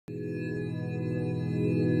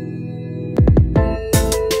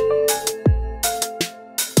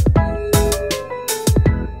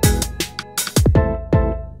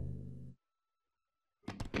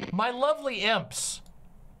my lovely imps,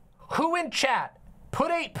 who in chat,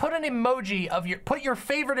 put an emoji of put your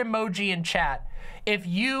favorite emoji in chat if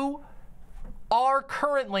you are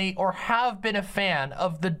currently or have been a fan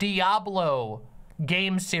of the Diablo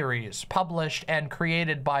game series published and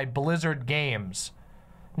created by Blizzard Games,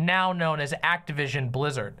 now known as Activision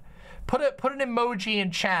Blizzard. Put an emoji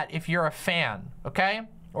in chat if you're a fan, okay?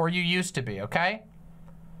 Or you used to be, okay?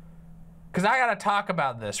 Because I gotta talk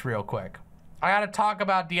about this real quick. I gotta talk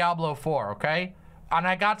about Diablo 4, okay? And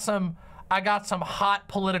I got some hot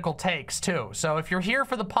political takes too. So if you're here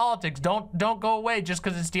for the politics, don't go away just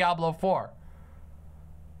because it's Diablo 4.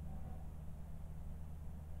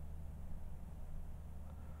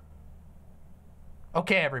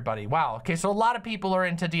 Okay, everybody. Wow. Okay, so a lot of people are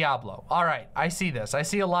into Diablo. All right, I see this. I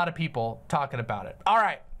see a lot of people talking about it. All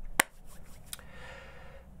right.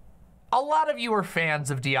 A lot of you are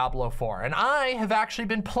fans of Diablo 4, and I have actually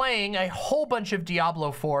been playing a whole bunch of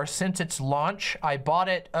Diablo 4 since its launch. I bought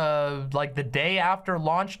it like the day after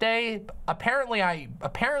launch day. Apparently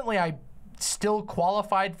I still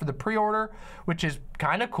qualified for the pre-order, which is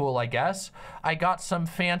kind of cool, I guess. I got some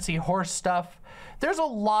fancy horse stuff. There's a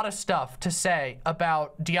lot of stuff to say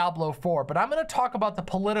about Diablo 4, but I'm going to talk about the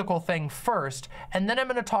political thing first, and then I'm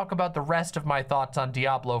going to talk about the rest of my thoughts on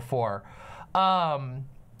Diablo 4.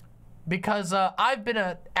 Because I've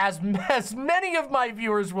been as many of my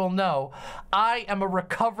viewers will know, I am a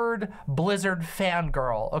recovered Blizzard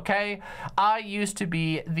fangirl, okay? I used to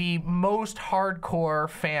be the most hardcore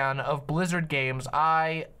fan of Blizzard games.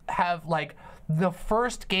 I have, like, the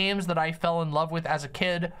first games that I fell in love with as a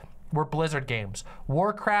kid were Blizzard games.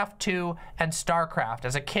 Warcraft 2 and StarCraft.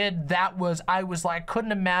 As a kid, I was like,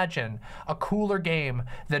 couldn't imagine a cooler game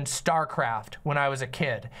than StarCraft when I was a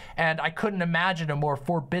kid. And I couldn't imagine a more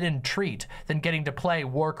forbidden treat than getting to play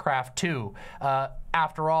Warcraft 2.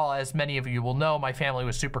 After all, as many of you will know, my family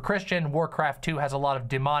was super Christian. Warcraft 2 has a lot of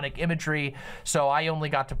demonic imagery, so I only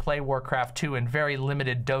got to play Warcraft 2 in very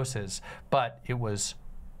limited doses, but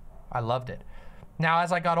I loved it. Now,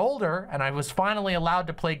 as I got older and I was finally allowed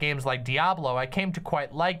to play games like Diablo, I came to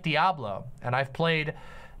quite like Diablo. And I've played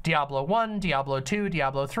Diablo 1, Diablo 2,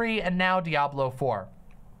 Diablo 3, and now Diablo 4.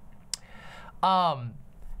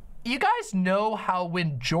 You guys know how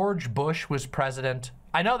when George Bush was president,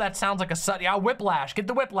 I know that sounds like a whiplash, get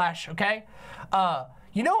the whiplash, okay?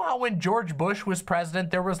 You know how when George Bush was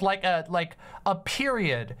president, there was like a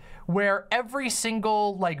period where every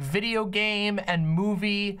single like video game and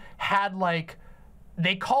movie had like,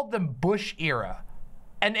 they called them Bush era,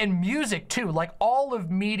 and music too. Like all of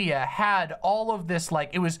media had all of this,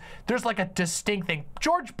 like there's like a distinct thing.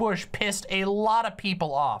 George Bush pissed a lot of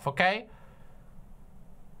people off, okay?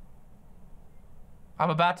 I'm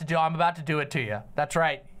about to do it to you. That's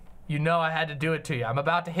right. You know I had to do it to you. I'm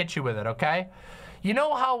about to hit you with it, okay? You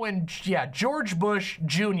know how when, George Bush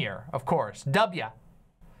Jr., of course, W.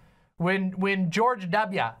 When George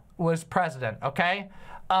W. was president, okay?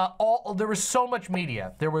 There was so much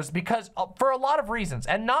media. There was, because for a lot of reasons,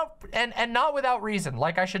 and not without reason,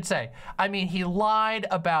 like I should say. I mean, he lied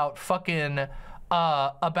about fucking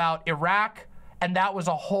about Iraq, and that was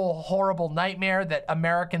a whole horrible nightmare that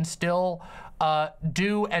Americans still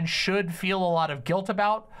do and should feel a lot of guilt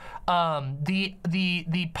about.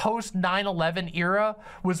 The post 9/11 era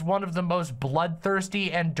was one of the most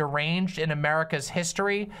bloodthirsty and deranged in America's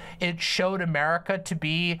history. It showed America to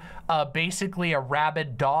be basically a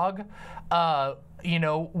rabid dog. You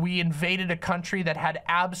know, we invaded a country that had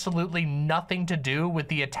absolutely nothing to do with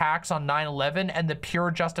the attacks on 9/11 and the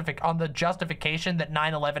pure justification that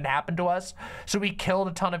 9/11 happened to us. So we killed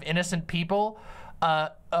a ton of innocent people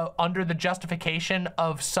under the justification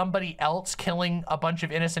of somebody else killing a bunch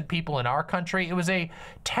of innocent people in our country. It was a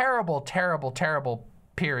terrible, terrible, terrible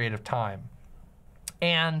period of time.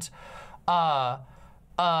 And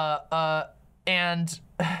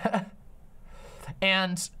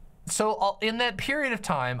and so in that period of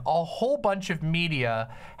time, a whole bunch of media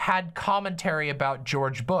had commentary about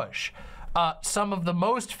George Bush. Some of the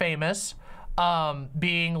most famous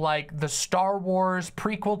being like the Star Wars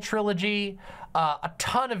prequel trilogy, a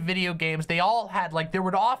ton of video games. They all had, like, there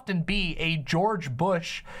would often be a George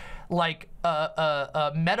Bush, like,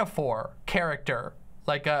 a metaphor character,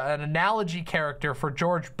 like an analogy character for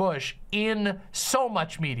George Bush in so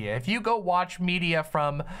much media. If you go watch media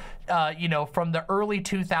from, you know, from the early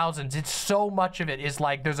 2000s, it's so much of it is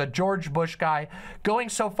like there's a George Bush guy, going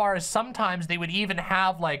so far as sometimes they would even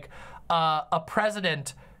have like a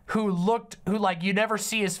president who like you never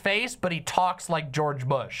see his face, but he talks like George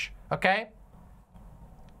Bush, okay?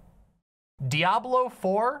 Diablo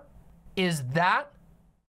 4 is that,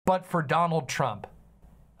 but for Donald Trump,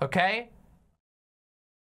 okay?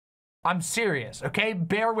 I'm serious, okay?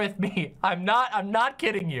 Bear with me. I'm not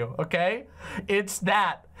kidding you, okay? It's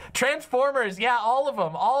that. Transformers, yeah, all of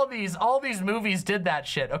them, all these movies did that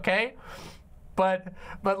shit, okay? But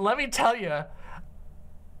let me tell you,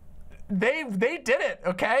 they did it,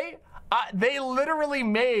 okay? They literally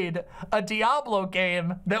made a Diablo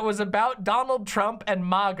game that was about Donald Trump and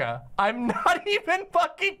MAGA. I'm not even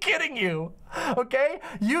fucking kidding you, okay?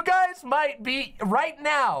 You guys might be, right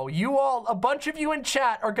now, you all, a bunch of you in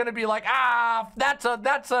chat are gonna be like,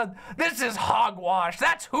 this is hogwash,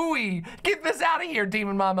 that's hooey. Get this out of here,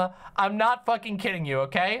 Demon Mama. I'm not fucking kidding you,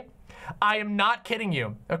 okay? I am not kidding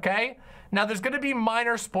you, okay? Now, there's going to be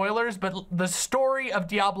minor spoilers, but the story of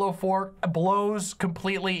Diablo 4 blows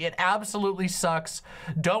completely. It absolutely sucks.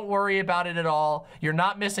 Don't worry about it at all. You're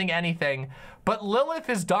not missing anything. But Lilith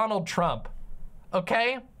is Donald Trump,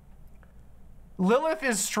 okay? Lilith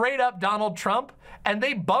is straight up Donald Trump, and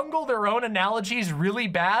they bungle their own analogies really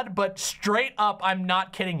bad, but straight up, I'm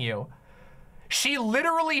not kidding you. She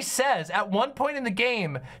literally says, at one point in the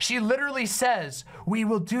game, she literally says, "We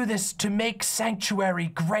will do this to make Sanctuary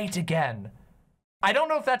great again." I don't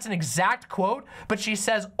know if that's an exact quote, but she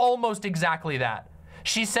says almost exactly that.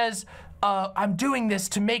 She says, "I'm doing this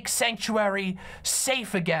to make Sanctuary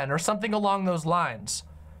safe again," or something along those lines.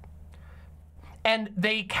 And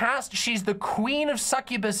they cast, she's the queen of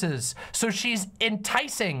succubuses, so she's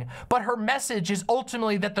enticing, but her message is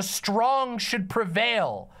ultimately that the strong should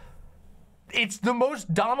prevail. It's the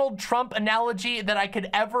most Donald Trump analogy that I could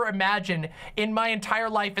ever imagine in my entire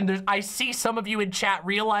life. And I see some of you in chat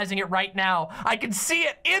realizing it right now. I can see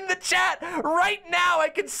it in the chat right now. I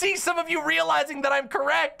can see some of you realizing that I'm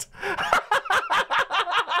correct.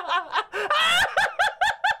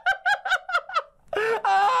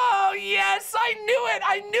 Oh, yes, I knew it.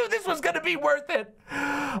 I knew this was going to be worth it.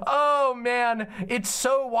 Oh, man, it's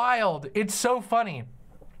so wild. It's so funny.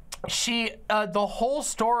 The whole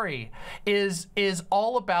story is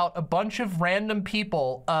all about a bunch of random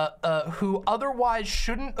people who otherwise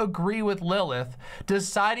shouldn't agree with Lilith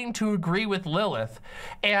deciding to agree with Lilith,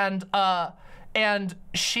 and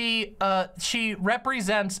she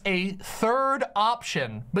represents a third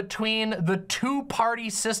option between the two-party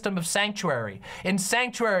system of Sanctuary. In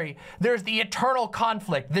Sanctuary, there's the eternal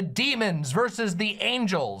conflict, the demons versus the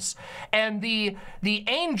angels. And the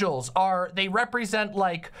angels they represent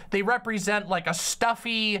like a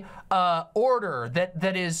stuffy order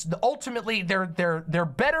that is ultimately they're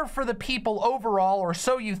better for the people overall, or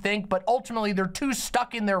so you think, but ultimately they're too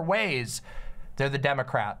stuck in their ways. They're the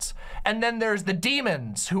Democrats. And then there's the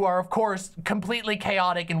demons, who are, of course, completely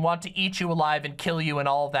chaotic and want to eat you alive and kill you and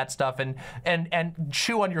all of that stuff and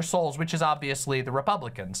chew on your souls, which is obviously the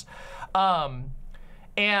Republicans.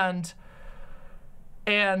 And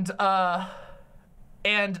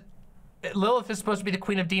Lilith is supposed to be the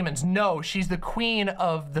queen of demons. No, she's the queen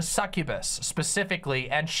of the succubus, specifically,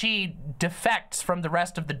 and she defects from the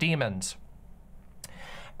rest of the demons.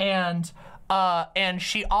 And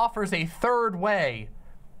she offers a third way,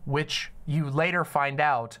 which you later find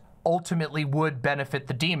out ultimately would benefit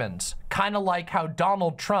the demons. Kind of like how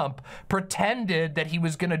Donald Trump pretended that he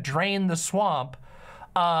was gonna drain the swamp,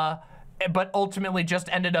 but ultimately just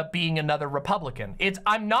ended up being another Republican.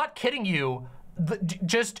 I'm not kidding you.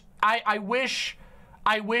 I wish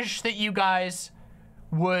that you guys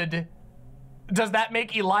would. Does that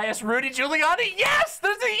make Elias Rudy Giuliani? Yes!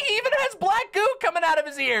 He even has black goo coming out of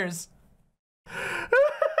his ears.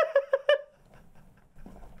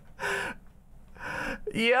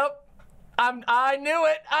 Yep. I knew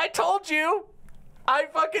it. I told you. I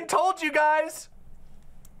fucking told you guys.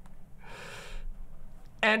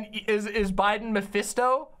 And is Biden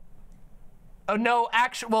Mephisto? Oh no,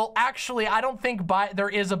 actually, I don't think there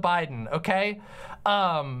is a Biden, okay?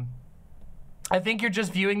 I think you're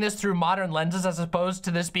just viewing this through modern lenses as opposed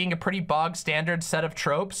to this being a pretty bog standard set of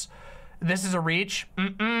tropes. This is a reach.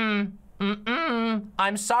 I'm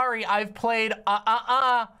sorry, I've played,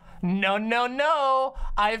 no.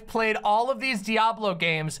 I've played all of these Diablo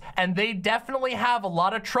games, and they definitely have a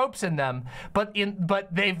lot of tropes in them, but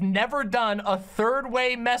they've never done a third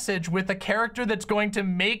way message with a character that's going to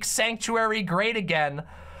make Sanctuary great again.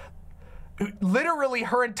 Literally,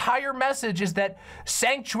 her entire message is that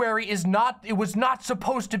Sanctuary was not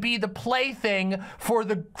supposed to be the plaything for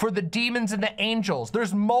the demons and the angels.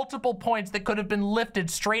 There's multiple points that could have been lifted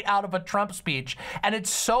straight out of a Trump speech, and it's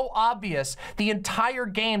so obvious. The entire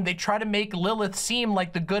game, they try to make Lilith seem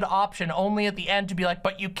like the good option, only at the end to be like,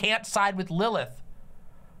 but you can't side with Lilith.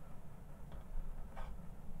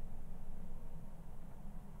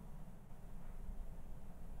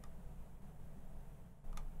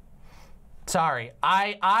 Sorry,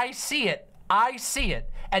 I see it. I see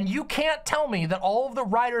it. And you can't tell me that all of the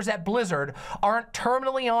writers at Blizzard aren't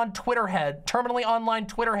terminally online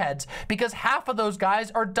Twitter heads, because half of those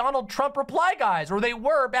guys are Donald Trump reply guys, or they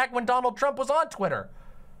were back when Donald Trump was on Twitter.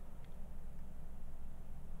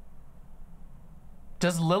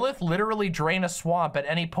 Does Lilith literally drain a swamp at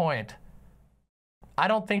any point? I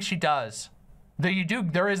don't think she does.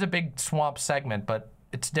 There is a big swamp segment, but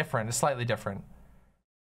it's different. It's slightly different.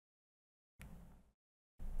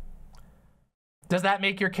 Does that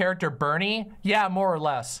make your character Bernie? Yeah, more or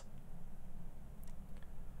less.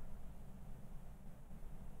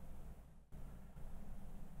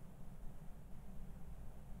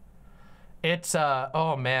 It's,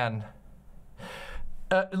 oh man.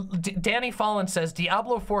 Danny Fallen says,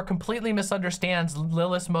 Diablo 4 completely misunderstands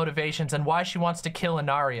Lilith's motivations and why she wants to kill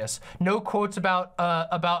Inarius. No quotes about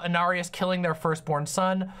Inarius killing their firstborn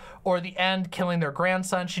son, or the end killing their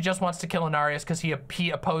grandson. She just wants to kill Inarius because he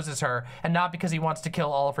opposes her, and not because he wants to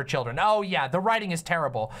kill all of her children. Oh yeah, the writing is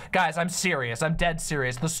terrible. Guys, I'm serious. I'm dead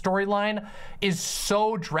serious. The storyline is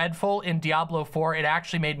so dreadful in Diablo 4, it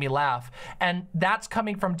actually made me laugh. And that's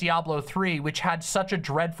coming from Diablo 3, which had such a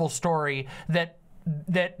dreadful story that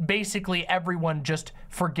basically everyone just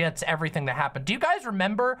forgets everything that happened. Do you guys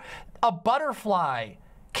remember a butterfly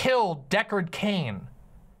killed Deckard Cain?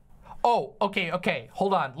 Oh, okay,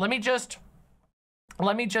 hold on. Let me just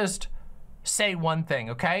say one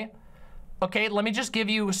thing, okay? Okay, let me just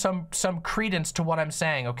give you some credence to what I'm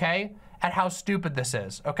saying, okay? At how stupid this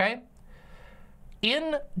is, okay?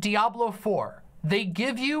 In Diablo 4, they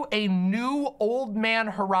give you a new old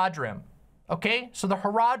man Haradrim, okay? So the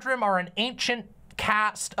Haradrim are an ancient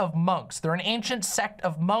caste of monks. They're an ancient sect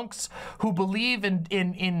of monks who believe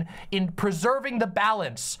in preserving the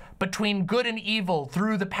balance between good and evil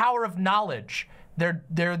through the power of knowledge.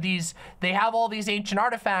 They have all these ancient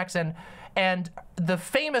artifacts, and the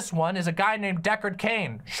famous one is a guy named Deckard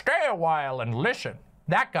Cain. Stay a while and listen.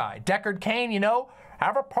 That guy, Deckard Cain, you know,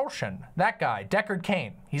 have a potion. That guy, Deckard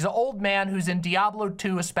Cain. He's an old man who's in Diablo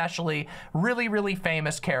 2 especially, really, really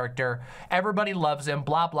famous character. Everybody loves him,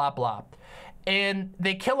 blah, blah, blah. And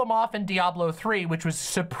they kill him off in Diablo 3, which was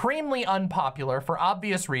supremely unpopular for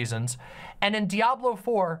obvious reasons. And in Diablo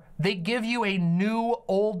 4, they give you a new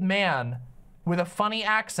old man with a funny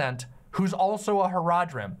accent who's also a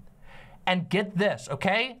Haradrim. And get this,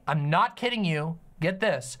 okay? I'm not kidding you. Get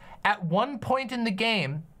this. At one point in the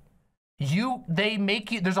game,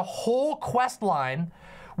 there's a whole quest line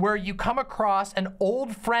where you come across an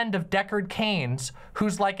old friend of Deckard Cain's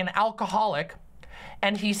who's like an alcoholic,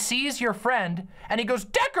 and he sees your friend and he goes,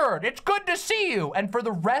 Deckard, it's good to see you. And for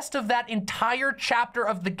the rest of that entire chapter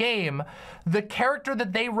of the game, the character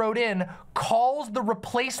that they wrote in calls the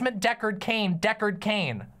replacement Deckard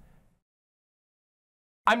Cain.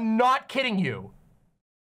 I'm not kidding you.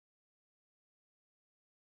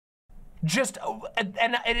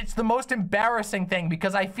 And it's the most embarrassing thing,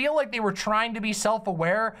 because I feel like they were trying to be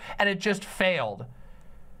self-aware and it just failed.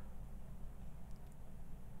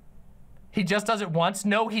 He just does it once?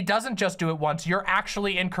 No, he doesn't just do it once. You're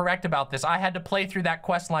actually incorrect about this. I had to play through that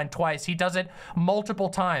quest line twice. He does it multiple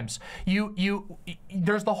times.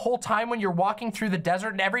 There's the whole time when you're walking through the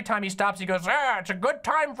desert, and every time he stops, he goes, ah, it's a good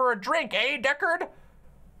time for a drink, eh, Deckard?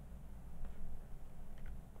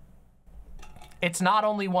 It's not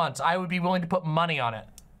only once. I would be willing to put money on it.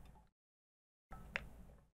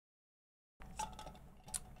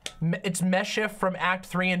 It's Meshif from Act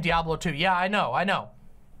 3 in Diablo 2. Yeah, I know.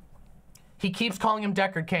 He keeps calling him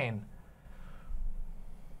Deckard Cain.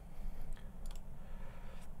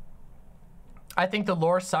 I think the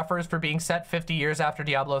lore suffers for being set 50 years after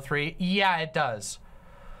Diablo 3. Yeah, it does.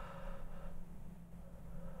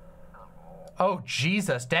 Oh,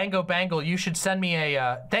 Jesus. Dango Bangle, you should send me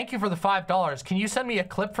a... thank you for the $5. Can you send me a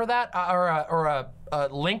clip for that? Or a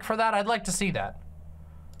link for that? I'd like to see that.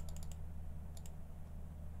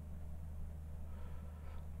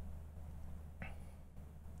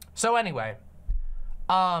 So anyway,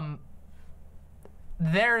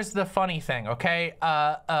 there's the funny thing, okay?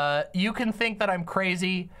 You can think that I'm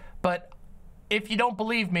crazy, but if you don't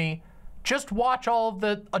believe me, just watch all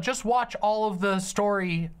of the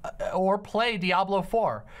story or play Diablo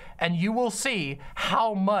 4, and you will see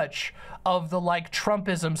how much of the like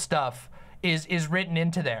Trumpism stuff is written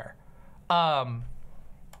into there.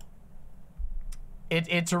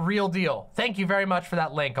 It's a real deal. Thank you very much for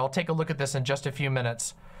that link. I'll take a look at this in just a few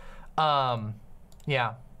minutes.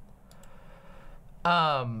 Yeah.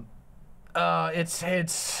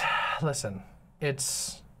 Listen,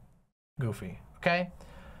 it's goofy, okay?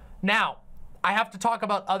 Now, I have to talk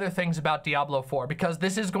about other things about Diablo 4, because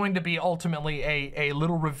this is going to be ultimately a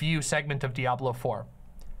little review segment of Diablo 4.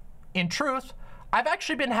 In truth, I've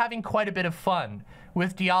actually been having quite a bit of fun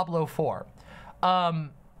with Diablo 4.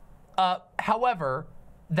 However,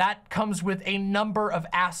 that comes with a number of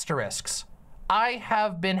asterisks. I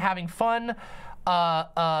have been having fun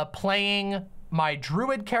playing my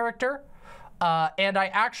druid character, and I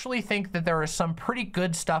actually think that there is some pretty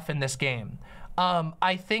good stuff in this game.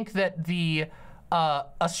 I think that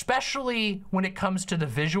especially when it comes to the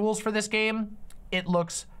visuals for this game, it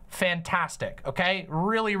looks fantastic, okay?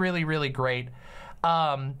 Really, really, really great.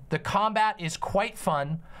 The combat is quite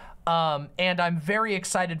fun. And I'm very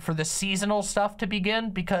excited for the seasonal stuff to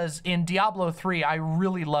begin, because in Diablo 3, I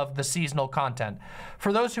really love the seasonal content.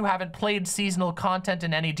 For those who haven't played seasonal content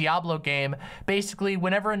in any Diablo game, basically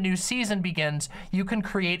whenever a new season begins, you can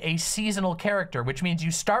create a seasonal character, which means you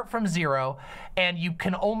start from 0 and you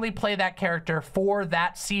can only play that character for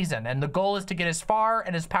that season. And the goal is to get as far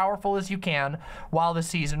and as powerful as you can while the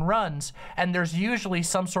season runs. And there's usually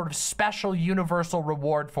some sort of special universal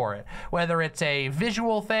reward for it, whether it's a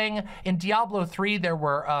visual thing. In Diablo 3, there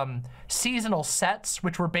were seasonal sets,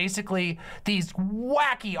 which were basically these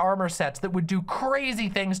wacky armor sets that would do crazy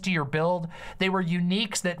things to your build. They were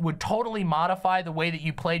uniques that would totally modify the way that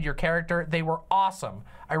you played your character. They were awesome.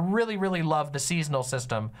 I really, really loved the seasonal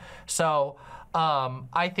system. So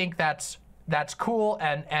I think that's cool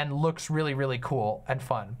and looks really, really cool and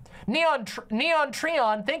fun. Neon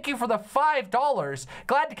Treon, thank you for the $5.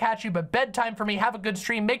 Glad to catch you, but bedtime for me. Have a good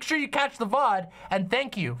stream. Make sure you catch the VOD, and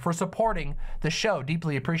thank you for supporting the show.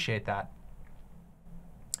 Deeply appreciate that.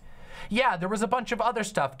 Yeah, there was a bunch of other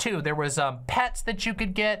stuff too. There was pets that you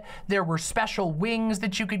could get. There were special wings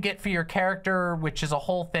that you could get for your character, which is a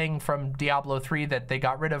whole thing from Diablo 3 that they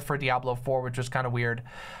got rid of for Diablo 4, which was kind of weird.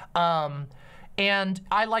 And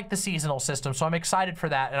I like the seasonal system, so I'm excited for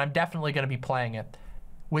that, and I'm definitely going to be playing it.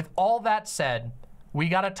 With all that said, we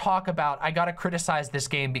got to talk about, I got to criticize this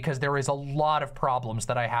game because there is a lot of problems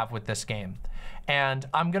that I have with this game. And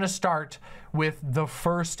I'm going to start with the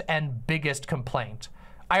first and biggest complaint.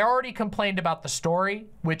 I already complained about the story,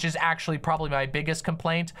 which is actually probably my biggest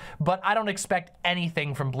complaint, but I don't expect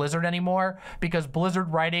anything from Blizzard anymore, because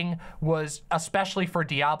Blizzard writing was, especially for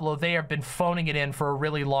Diablo, they have been phoning it in for a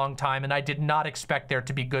really long time, and I did not expect there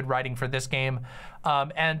to be good writing for this game,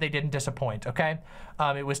 and they didn't disappoint, okay?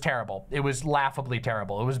 It was terrible. It was laughably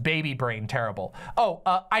terrible. It was baby brain terrible. Oh,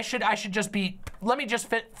 I should just be, let me just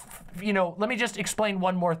let me just explain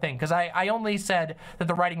one more thing, because I only said that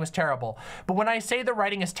the writing was terrible. But when I say the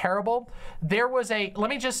writing is terrible, there was a, let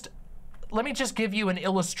me just give you an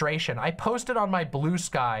illustration. I posted on my Blue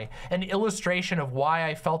Sky an illustration of why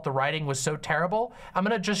I felt the writing was so terrible. I'm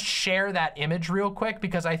gonna just share that image real quick,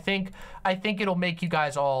 because I think it'll make you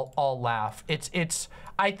guys all laugh.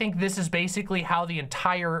 I think this is basically how the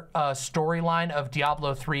entire storyline of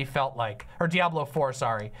Diablo 3 felt like, or Diablo 4,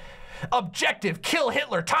 sorry. Objective, kill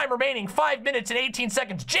Hitler, time remaining 5 minutes and 18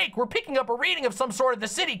 seconds. Jake, we're picking up a reading of some sort of the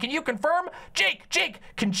city. Can you confirm? Jake,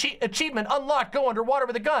 achievement unlocked, go underwater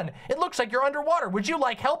with a gun. It looks like you're underwater. Would you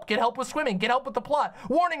like help? Get help with swimming, get help with the plot.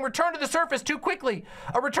 Warning, return to the surface too quickly.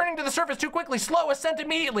 Returning to the surface too quickly, slow ascent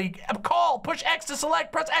immediately. Call, push X to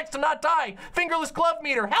select, press X to not die. Fingerless glove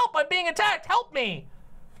meter, help, I'm being attacked, help me.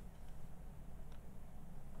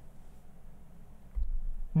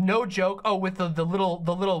 No joke. Oh, with the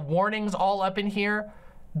little warnings all up in here.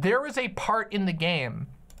 There is a part in the game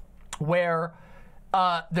where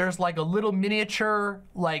there's like a little miniature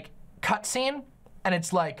like cutscene, and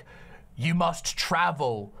it's like, you must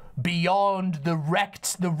travel beyond the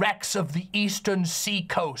wrecks of the eastern sea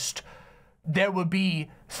coast. There will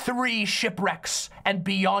be 3 shipwrecks, and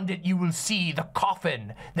beyond it you will see the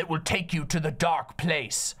coffin that will take you to the dark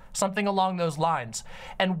place. Something along those lines.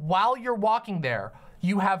 And while you're walking there,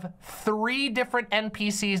 you have 3 different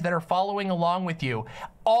NPCs that are following along with you,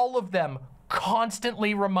 all of them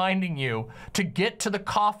constantly reminding you to get to the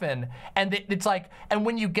coffin. And it's like, and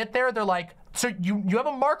when you get there, they're like, so you have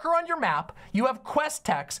a marker on your map, you have quest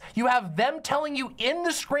text, you have them telling you in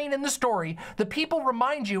the screen in the story, the people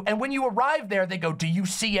remind you, and when you arrive there, they go, do you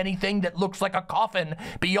see anything that looks like a coffin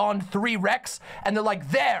beyond 3 wrecks? And they're like,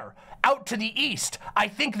 there, out to the east, I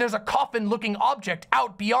think there's a coffin-looking object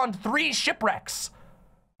out beyond 3 shipwrecks.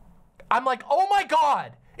 I'm like, oh my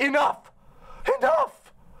God, enough,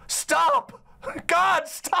 stop, God,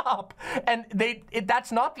 stop. And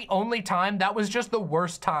that's not the only time, that was just the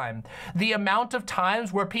worst time. The amount of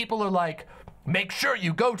times where people are like, make sure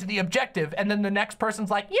you go to the objective, and then the next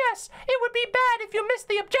person's like, yes, it would be bad if you missed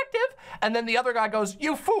the objective. And then the other guy goes,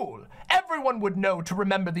 you fool, everyone would know to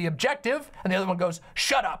remember the objective. And the other one goes,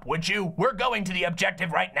 shut up, would you? We're going to the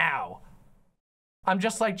objective right now. I'm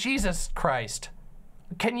just like, Jesus Christ.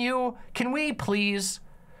 Can we please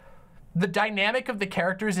The dynamic of the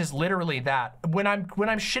characters is literally that. When I'm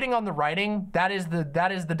shitting on the writing, that is the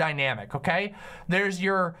dynamic, okay? There's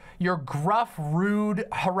your gruff, rude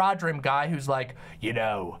Haradrim guy who's like, you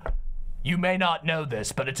know, you may not know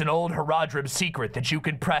this, but it's an old Haradrim secret that you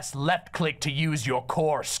can press left click to use your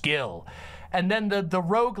core skill. And then the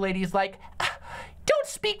rogue lady's like, don't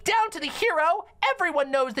speak down to the hero.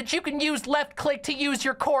 Everyone knows that you can use left click to use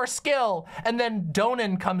your core skill. And then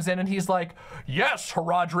Donan comes in and he's like, yes,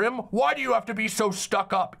 Haradrim, why do you have to be so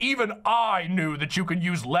stuck up? Even I knew that you can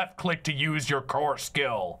use left click to use your core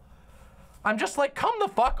skill. I'm just like, come the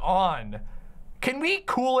fuck on. Can we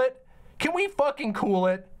cool it? Can we fucking cool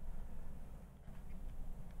it?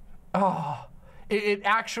 Oh. It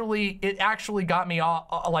actually got me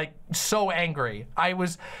all, like so angry. It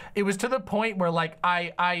was to the point where like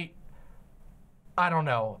I don't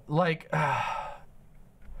know, like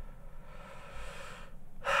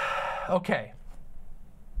okay.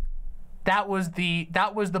 That was the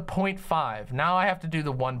 0.5. Now I have to do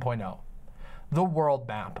the 1.0. The world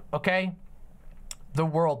map, okay? The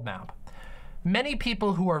world map. Many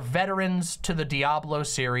people who are veterans to the Diablo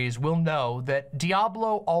series will know that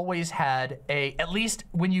Diablo always had at least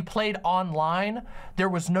when you played online, there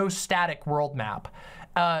was no static world map.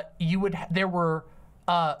 There were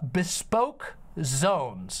bespoke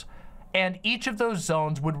zones, and each of those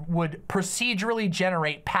zones would procedurally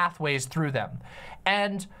generate pathways through them.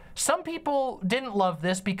 And some people didn't love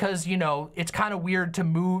this because, you know, it's kind of weird to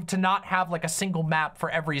not have like a single map for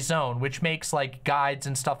every zone, which makes like guides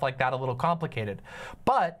and stuff like that a little complicated.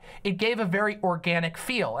 But it gave a very organic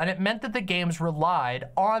feel, and it meant that the games relied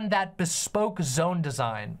on that bespoke zone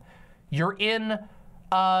design. Oh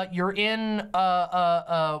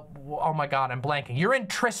my God, I'm blanking. You're in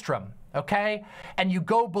Tristram, okay? And you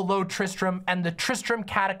go below Tristram, and the Tristram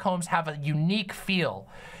catacombs have a unique feel.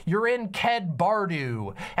 You're in Ked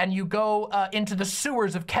Bardu, and you go into the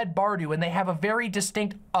sewers of Ked Bardu, and they have a very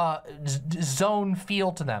distinct zone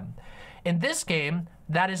feel to them. In this game,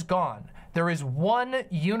 that is gone. There is one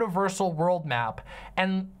universal world map,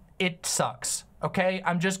 and it sucks, okay?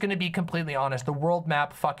 I'm just gonna be completely honest. The world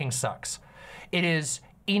map fucking sucks. It is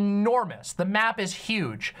enormous. The map is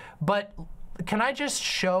huge, but can I just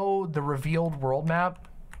show the revealed world map?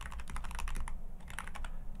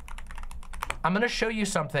 I'm gonna show you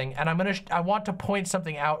something, and I want to point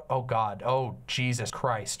something out. Oh God, oh Jesus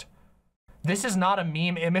Christ. This is not a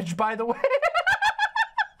meme image, by the way.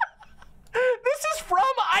 This is from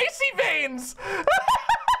Icy Veins.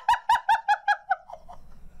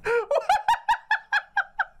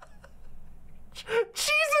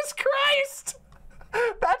 Jesus Christ.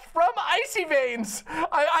 That's from Icy Veins.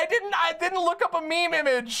 I didn't look up a meme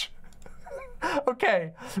image.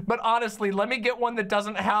 Okay, but honestly, let me get one that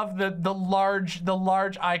doesn't have the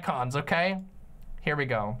large icons, okay? Here we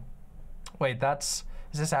go. Wait, is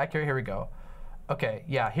this accurate? Here we go. Okay,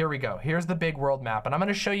 yeah, here we go. Here's the big world map, and I'm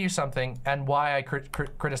gonna show you something and why I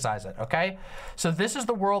criticize it, okay? So this is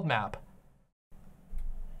the world map.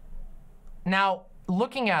 Now,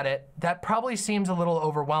 looking at it, that probably seems a little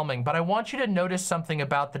overwhelming, but I want you to notice something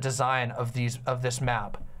about the design of this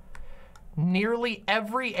map. Nearly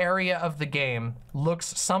every area of the game looks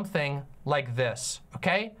something like this,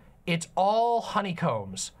 okay? It's all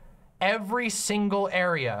honeycombs. Every single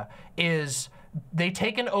area is, they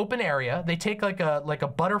take an open area, they take like a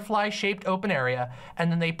butterfly shaped open area, and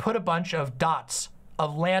then they put a bunch of dots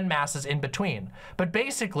of land masses in between. But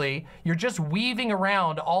basically, you're just weaving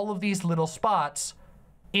around all of these little spots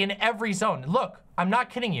in every zone. Look, I'm not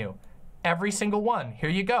kidding you. Every single one, here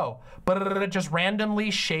you go. But just randomly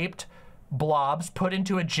shaped blobs put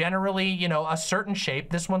into a generally, you know, a certain shape.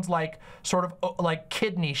 This one's like sort of like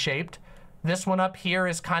kidney shaped. This one up here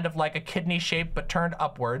is kind of like a kidney shape but turned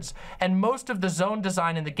upwards. And most of the zone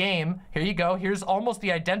design in the game, here you go, here's almost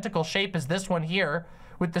the identical shape as this one here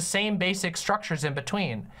with the same basic structures in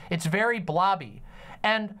between. It's very blobby.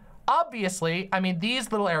 And obviously, I mean, these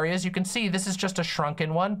little areas, you can see this is just a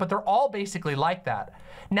shrunken one, but they're all basically like that.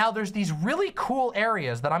 Now there's these really cool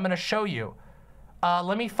areas that I'm gonna show you.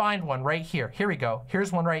 Let me find one right here. Here we go.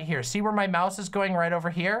 Here's one right here. See where my mouse is going right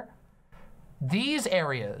over here? These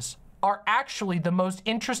areas are actually the most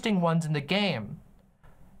interesting ones in the game.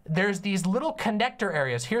 There's these little connector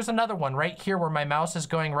areas. Here's another one right here where my mouse is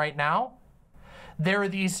going right now. There are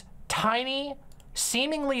these tiny,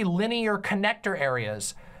 seemingly linear connector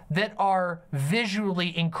areas that are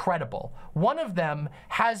visually incredible. One of them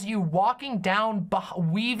has you walking down,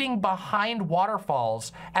 weaving behind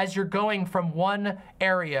waterfalls as you're going from one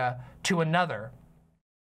area to another.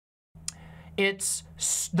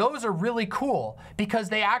 Those are really cool because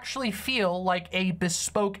they actually feel like a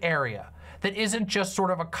bespoke area. that isn't just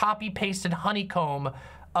sort of a copy-pasted honeycomb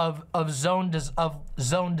of zone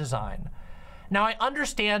design. Now, I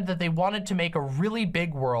understand that they wanted to make a really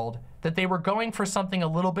big world, that they were going for something a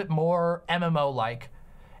little bit more MMO-like.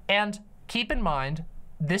 And keep in mind,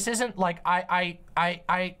 this isn't like I'm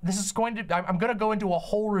gonna go into a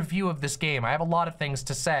whole review of this game. I have a lot of things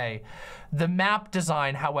to say. The map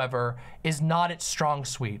design, however, is not its strong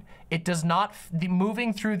suite. It does not,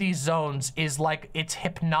 moving through these zones is like, it's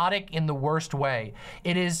hypnotic in the worst way.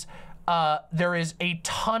 It is, there is a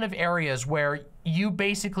ton of areas where you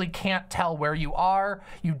basically can't tell where you are.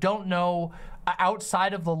 You don't know,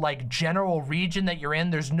 outside of the like general region that you're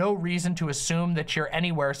in, there's no reason to assume that you're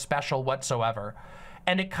anywhere special whatsoever.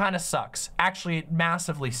 And it kind of sucks. Actually, it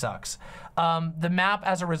massively sucks. The map,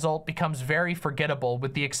 as a result, becomes very forgettable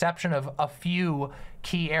with the exception of a few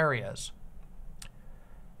key areas.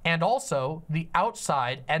 And also, the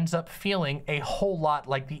outside ends up feeling a whole lot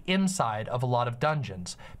like the inside of a lot of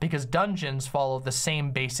dungeons, because dungeons follow the same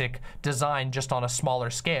basic design, just on a smaller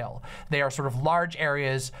scale. They are sort of large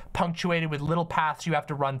areas punctuated with little paths you have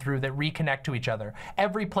to run through that reconnect to each other.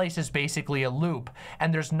 Every place is basically a loop,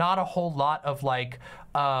 and there's not a whole lot of like,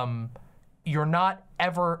 you're not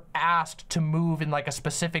ever asked to move in like a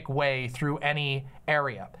specific way through any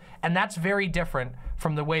area. And that's very different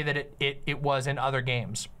from the way that it was in other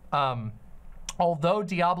games. Although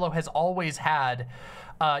Diablo has always had,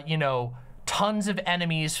 you know, tons of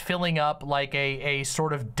enemies filling up like a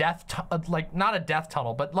sort of like not a death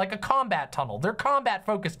tunnel, but like a combat tunnel. They're combat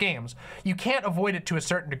focused games. You can't avoid it to a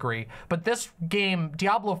certain degree, but this game,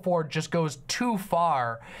 Diablo 4, just goes too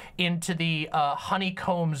far into the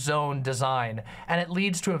honeycomb zone design, and it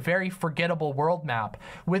leads to a very forgettable world map,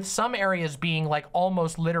 with some areas being like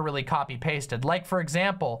almost literally copy pasted. Like, for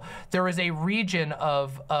example, there is a region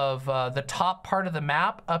of the top part of the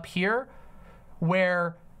map up here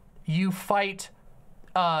where you fight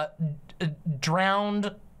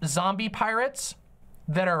drowned zombie pirates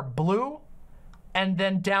that are blue, and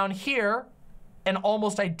then down here, an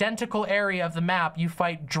almost identical area of the map, you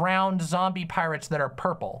fight drowned zombie pirates that are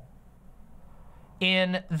purple.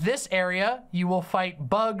 In this area, you will fight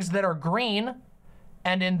bugs that are green,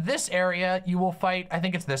 and in this area, you will fight, I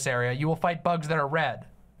think it's this area, you will fight bugs that are red.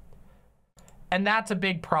 And that's a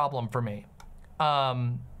big problem for me,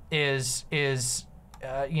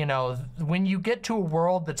 you know, when you get to a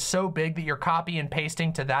world that's so big that you're copy and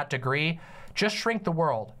pasting to that degree, just shrink the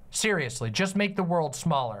world. Seriously, just make the world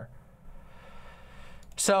smaller.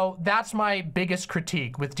 So that's my biggest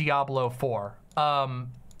critique with Diablo 4.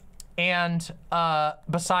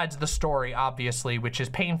 Besides the story, obviously, which is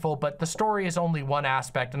painful, but the story is only one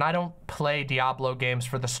aspect, and I don't play Diablo games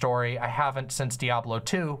for the story. I haven't since Diablo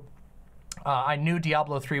 2. I knew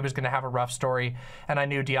Diablo 3 was going to have a rough story, and I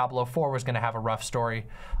knew Diablo 4 was going to have a rough story.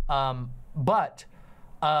 But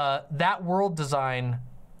that world design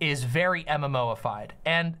is very MMO-ified,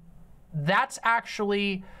 and that's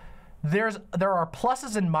actually, there are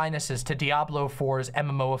pluses and minuses to Diablo 4's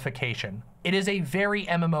MMO-ification. It is a very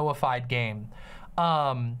MMO-ified game.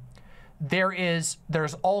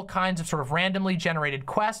 There's all kinds of sort of randomly generated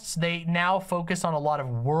quests. They now focus on a lot of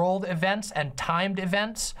world events and timed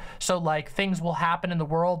events. So like things will happen in the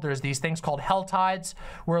world. There's these things called hell tides,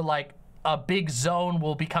 where like a big zone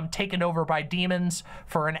will become taken over by demons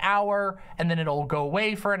for an hour, and then it'll go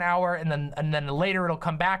away for an hour, and then later it'll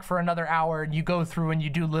come back for another hour, and you go through and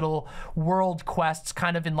you do little world quests,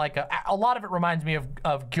 kind of in like a lot of it reminds me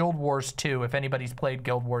of Guild Wars 2, if anybody's played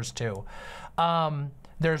Guild Wars 2.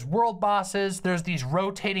 There's world bosses, there's these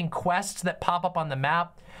rotating quests that pop up on the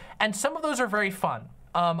map, and some of those are very fun.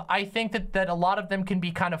 I think that a lot of them can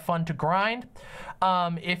be kind of fun to grind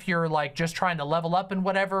if you're like just trying to level up and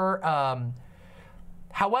whatever.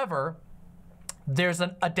 However, there's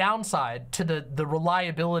a downside to the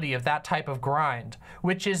reliability of that type of grind,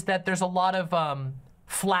 which is that there's a lot of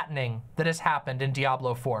flattening that has happened in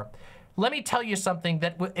Diablo 4. Let me tell you something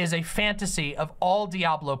that is a fantasy of all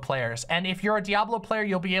Diablo players. And if you're a Diablo player,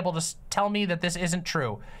 you'll be able to tell me that this isn't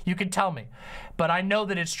true. You can tell me, but I know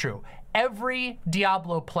that it's true. Every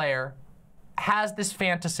Diablo player has this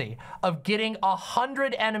fantasy of getting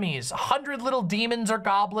 100 enemies, 100 little demons or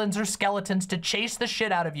goblins or skeletons to chase the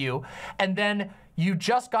shit out of you, and then you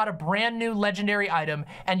just got a brand new legendary item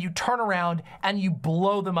and you turn around and you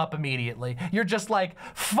blow them up immediately. You're just like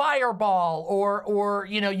fireball, or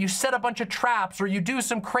you know, you set a bunch of traps, or you do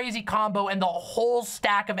some crazy combo and the whole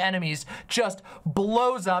stack of enemies just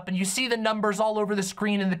blows up, and you see the numbers all over the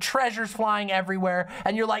screen and the treasures flying everywhere,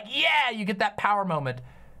 and you're like, yeah, you get that power moment.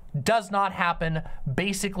 Does not happen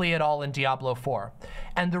basically at all in Diablo 4.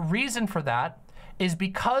 And the reason for that is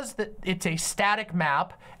because it's a static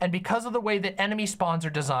map, and because of the way that enemy spawns are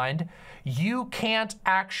designed, you can't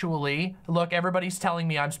actually, look, everybody's telling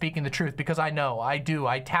me I'm speaking the truth because I know, I do.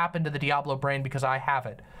 I tap into the Diablo brain because I have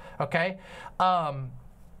it, okay?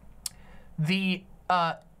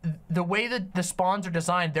 The way that the spawns are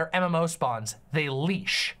designed, they're MMO spawns, they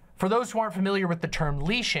leash. For those who aren't familiar with the term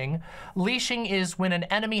leashing, leashing is when an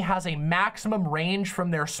enemy has a maximum range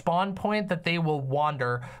from their spawn point that they will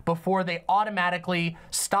wander before they automatically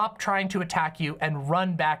stop trying to attack you and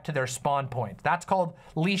run back to their spawn point. That's called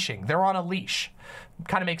leashing. They're on a leash.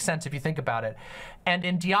 Kind of makes sense if you think about it. And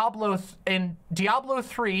in Diablo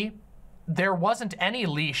 3, there wasn't any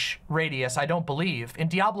leash radius, I don't believe. In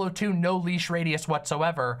Diablo 2, no leash radius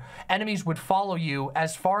whatsoever. Enemies would follow you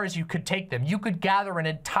as far as you could take them. You could gather an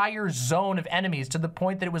entire zone of enemies to the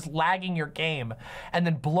point that it was lagging your game and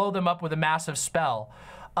then blow them up with a massive spell.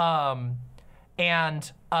 And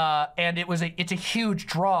it's a huge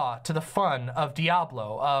draw to the fun of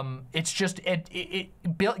Diablo. It's just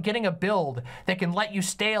getting a build that can let you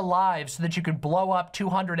stay alive so that you can blow up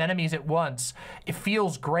 200 enemies at once. It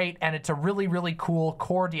feels great, and it's a really, really cool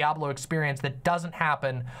core Diablo experience that doesn't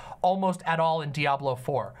happen almost at all in Diablo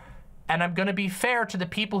 4. And I'm gonna be fair to the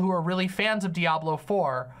people who are really fans of Diablo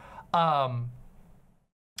 4.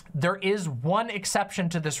 There is one exception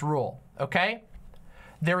to this rule, okay?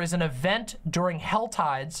 There is an event during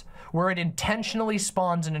Helltides where it intentionally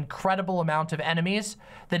spawns an incredible amount of enemies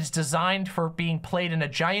that is designed for being played in a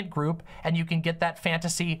giant group, and you can get that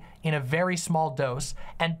fantasy in a very small dose.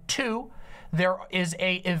 And two, there is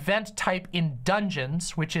a event type in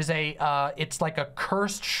dungeons, which is it's like a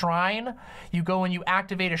cursed shrine. You go and you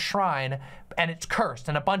activate a shrine, and it's cursed,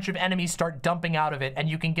 and a bunch of enemies start dumping out of it, and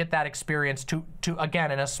you can get that experience to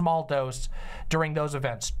again, in a small dose during those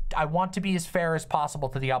events. I want to be as fair as possible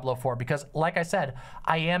to Diablo 4, because like I said,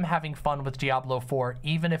 I am having fun with Diablo 4,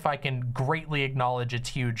 even if I can greatly acknowledge its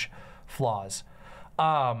huge flaws.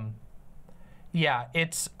 Yeah,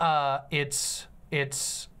 it's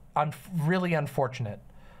really unfortunate.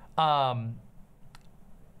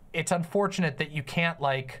 It's unfortunate that you can't,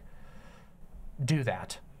 like, do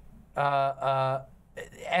that. And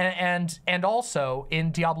also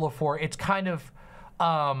in Diablo 4, it's kind of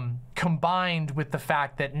combined with the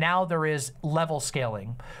fact that now there is level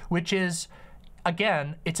scaling, which is,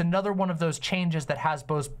 again, it's another one of those changes that has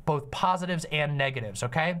both positives and negatives,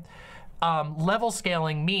 okay? Level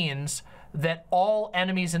scaling means that all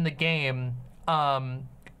enemies in the game,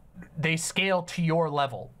 they scale to your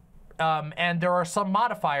level. And there are some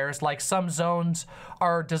modifiers, like some zones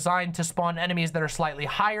are designed to spawn enemies that are slightly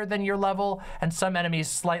higher than your level, and some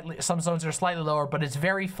zones are slightly lower, but it's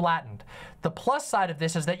very flattened. The plus side of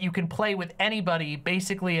this is that you can play with anybody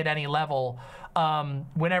basically at any level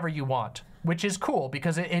whenever you want, which is cool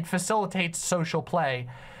because it facilitates social play.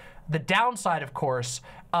 The downside, of course,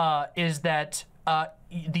 is that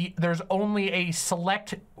there's only a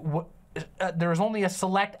select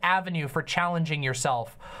avenue for challenging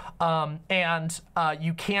yourself.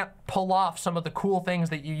 You can't pull off some of the cool things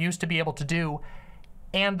that you used to be able to do.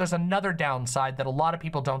 And there's another downside that a lot of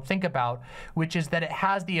people don't think about, which is that it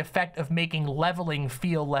has the effect of making leveling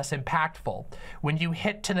feel less impactful. When you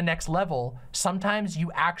hit to the next level, sometimes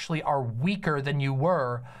you actually are weaker than you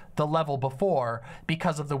were the level before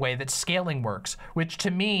because of the way that scaling works, which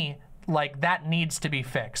to me, like, that needs to be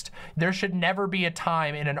fixed. There should never be a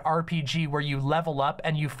time in an RPG where you level up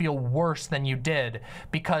and you feel worse than you did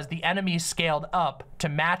because the enemy scaled up to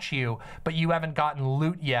match you, but you haven't gotten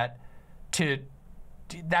loot yet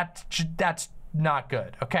that's not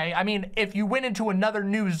good, okay? I mean, if you went into another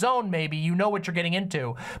new zone, maybe you know what you're getting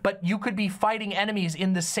into, but you could be fighting enemies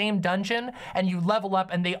in the same dungeon and you level up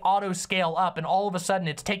and they auto scale up, and all of a sudden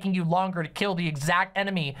it's taking you longer to kill the exact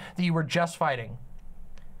enemy that you were just fighting.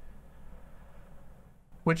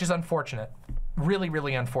 Which is unfortunate. Really,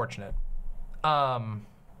 really unfortunate.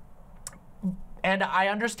 And I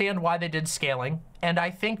understand why they did scaling, and I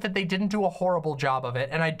think that they didn't do a horrible job of it,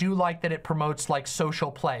 and I do like that it promotes, like, social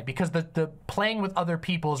play, because the playing with other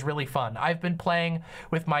people is really fun. I've been playing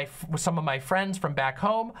with some of my friends from back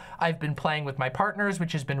home. I've been playing with my partners,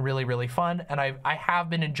 which has been really, really fun, and I have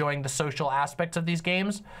been enjoying the social aspects of these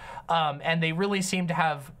games, and they really seem to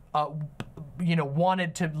have you know,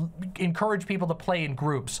 wanted to encourage people to play in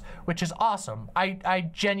groups, which is awesome. I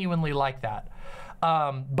genuinely like that.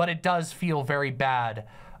 But it does feel very bad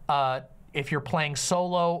if you're playing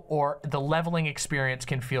solo, or the leveling experience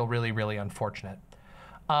can feel really, really unfortunate.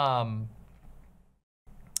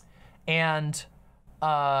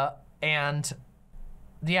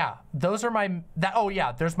 yeah, those are my, oh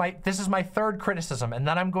yeah, this is my third criticism, and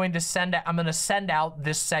then I'm going to send out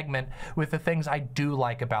this segment with the things I do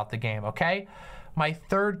like about the game, okay? My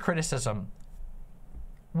third criticism.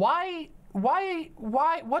 What's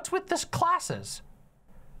with this classes?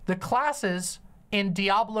 The classes in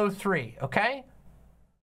Diablo 3, okay?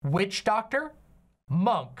 Witch Doctor,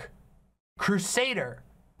 Monk, Crusader,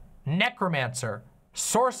 Necromancer,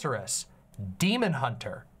 Sorceress, Demon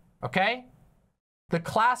Hunter, okay? The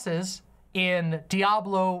classes in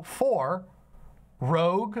Diablo 4,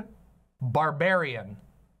 Rogue, Barbarian,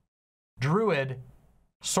 Druid,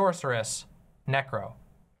 Sorceress, Necro.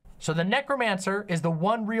 So the Necromancer is the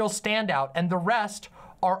one real standout, and the rest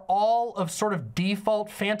are all of sort of default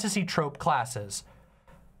fantasy trope classes.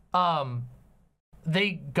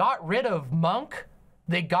 They got rid of Monk,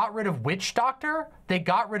 they got rid of Witch Doctor, they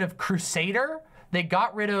got rid of Crusader, they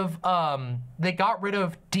got rid of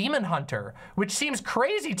Demon Hunter, which seems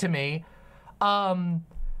crazy to me,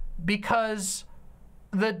 because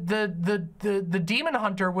the Demon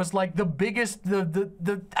Hunter was like the biggest,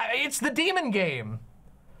 it's the demon game.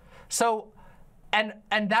 So, and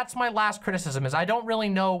that's my last criticism, is I don't really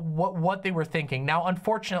know what they were thinking. Now,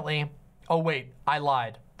 unfortunately, oh wait, I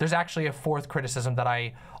lied. There's actually a fourth criticism that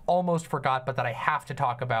I almost forgot, but that I have to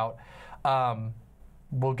talk about.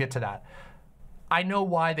 We'll get to that. I know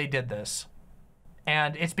why they did this,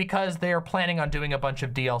 and it's because they are planning on doing a bunch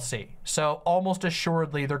of DLC. So almost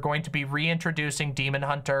assuredly, they're going to be reintroducing Demon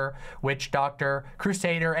Hunter, Witch Doctor,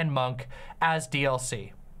 Crusader, and Monk as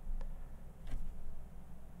DLC.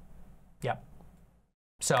 Yep.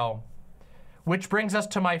 So, which brings us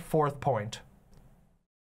to my fourth point.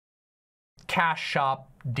 Cash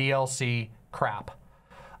shop DLC crap.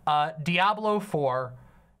 Diablo 4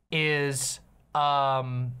 is,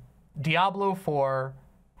 Diablo 4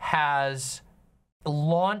 has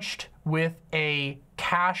launched with a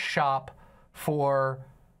cash shop for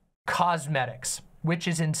cosmetics, which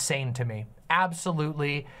is insane to me.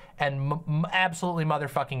 Absolutely, and absolutely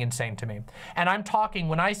motherfucking insane to me. And I'm talking,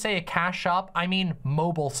 when I say a cash shop, I mean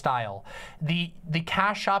mobile style. The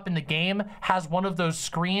cash shop in the game has one of those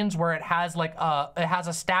screens where it has like it has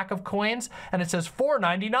a stack of coins and it says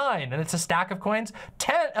 $4.99, and it's a stack of coins,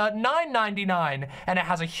 $9.99, and it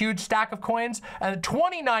has a huge stack of coins, and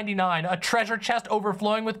 $20.99, a treasure chest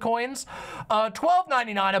overflowing with coins,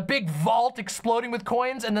 $12.99, a big vault exploding with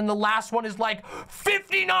coins, and then the last one is like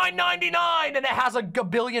 $59.99, and it has a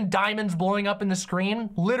billion diamonds blowing up in the screen,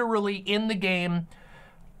 literally in the game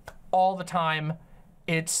all the time.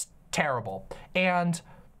 It's terrible. And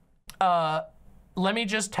let me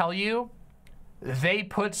just tell you, they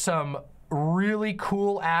put some really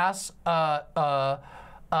cool ass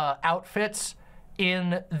outfits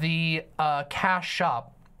in the cash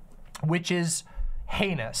shop, which is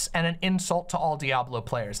heinous and an insult to all Diablo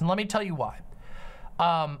players. And let me tell you why.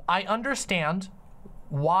 I understand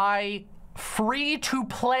why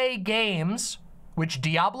free-to-play games, which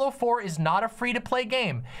Diablo 4 is not a free-to-play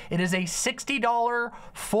game. It is a $60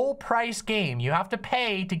 full-price game. You have to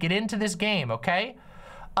pay to get into this game, okay?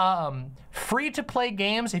 Free-to-play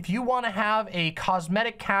games, if you want to have a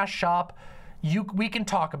cosmetic cash shop, we can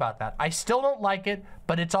talk about that. I still don't like it,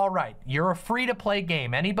 but it's all right. You're a free-to-play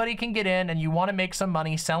game. Anybody can get in, and you want to make some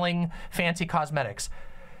money selling fancy cosmetics.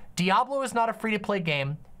 Diablo is not a free-to-play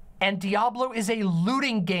game, and Diablo is a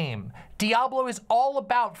looting game. Diablo is all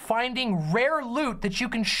about finding rare loot that you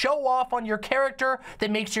can show off on your character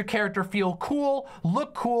that makes your character feel cool,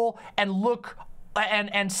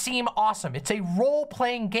 and seem awesome. It's a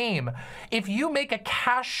role-playing game. If you make a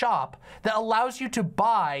cash shop that allows you to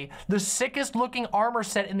buy the sickest looking armor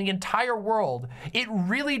set in the entire world, it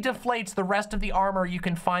really deflates the rest of the armor you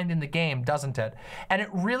can find in the game, doesn't it? And it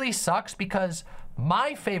really sucks because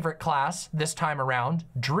my favorite class this time around,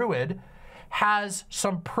 Druid, has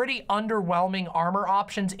some pretty underwhelming armor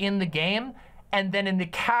options in the game, and then in the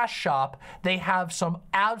cash shop, they have some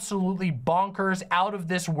absolutely bonkers, out of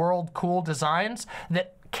this world cool designs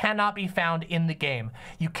that cannot be found in the game.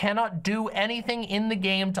 You cannot do anything in the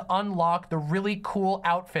game to unlock the really cool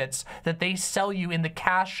outfits that they sell you in the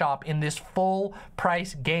cash shop in this full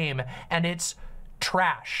price game, and it's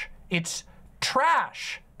trash. It's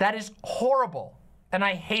trash. That is horrible. And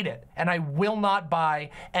I hate it, and I will not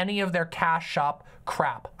buy any of their cash shop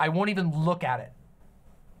crap. I won't even look at it.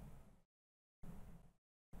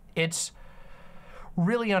 It's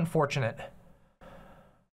really unfortunate.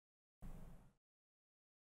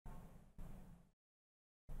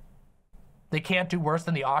 They can't do worse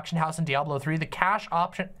than the auction house in Diablo 3. The cash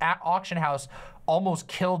auction house almost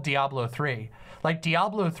killed Diablo 3. Like,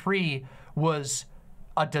 Diablo 3 was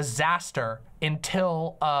a disaster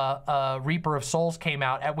until Reaper of Souls came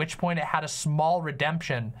out, at which point it had a small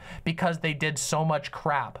redemption because they did so much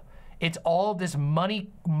crap. It's all this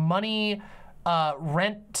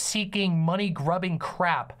rent-seeking, money-grubbing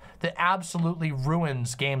crap that absolutely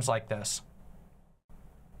ruins games like this.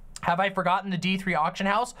 Have I forgotten the D3 auction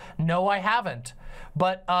house? No, I haven't.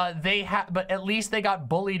 But but at least they got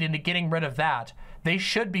bullied into getting rid of that. They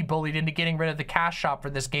should be bullied into getting rid of the cash shop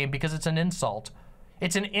for this game because it's an insult.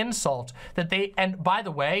 It's an insult that they, and by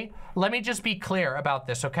the way, let me just be clear about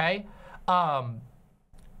this, okay? Let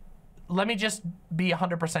me just be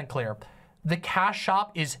 100% clear. The cash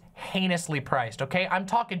shop is heinously priced, okay? I'm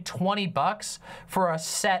talking 20 bucks for a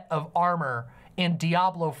set of armor in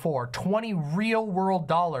Diablo 4, 20 real world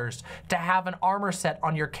dollars to have an armor set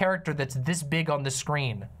on your character that's this big on the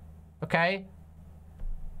screen, okay?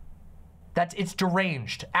 It's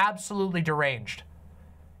deranged, absolutely deranged.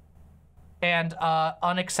 And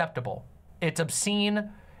unacceptable. It's obscene.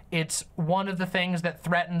 It's one of the things that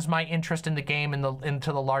threatens my interest in the game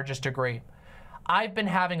to the largest degree. I've been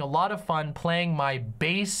having a lot of fun playing my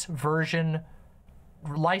base version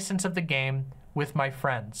license of the game with my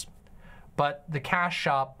friends. But the cash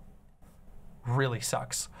shop really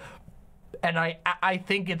sucks. And I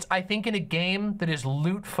think in a game that is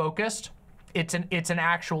loot focused, it's an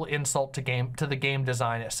actual insult to the game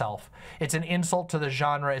design itself. It's an insult to the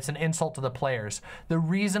genre. It's an insult to the players. The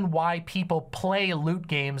reason why people play loot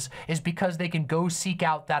games is because they can go seek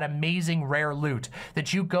out that amazing rare loot,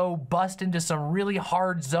 that you go bust into some really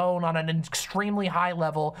hard zone on an extremely high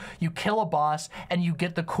level, you kill a boss, and you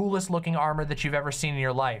get the coolest looking armor that you've ever seen in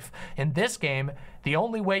your life. In this game, the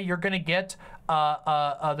only way you're gonna get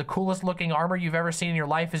the coolest looking armor you've ever seen in your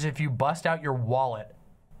life is if you bust out your wallet,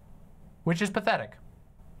 which is pathetic.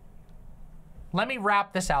 Let me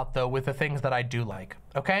wrap this out though with the things that I do like,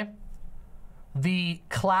 okay? The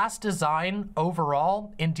class design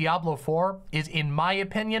overall in Diablo 4 is, in my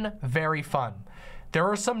opinion, very fun. There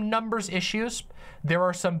are some numbers issues. There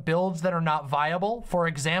are some builds that are not viable. For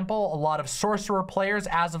example, a lot of sorcerer players,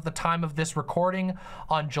 as of the time of this recording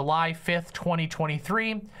on July 5th,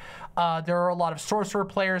 2023, there are a lot of sorcerer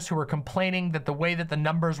players who are complaining that the way that the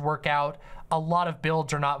numbers work out, a lot of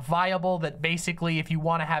builds are not viable, that basically if you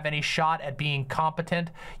want to have any shot at being competent,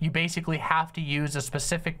 you basically have to use a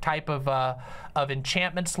specific type of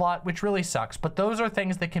enchantment slot, which really sucks. But those are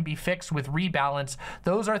things that can be fixed with rebalance.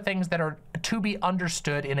 Those are things that are to be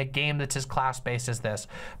understood in a game that's as class-based as this.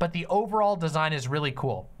 But the overall design is really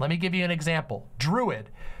cool. Let me give you an example. Druid.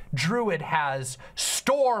 Druid has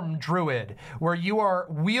Storm Druid, where you are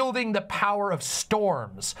wielding the power of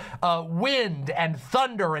storms, wind and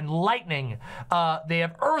thunder and lightning. They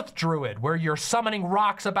have Earth Druid, where you're summoning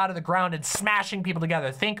rocks up out of the ground and smashing people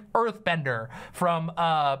together. Think Earthbender from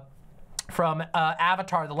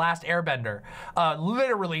Avatar, The Last Airbender.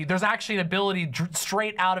 Literally, there's actually an ability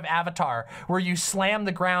straight out of Avatar where you slam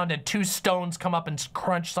the ground and two stones come up and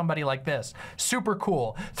crunch somebody like this. Super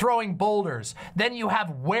cool. Throwing boulders. Then you have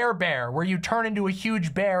Werebear, where you turn into a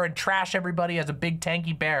huge bear and trash everybody as a big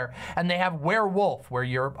tanky bear. And they have Werewolf, where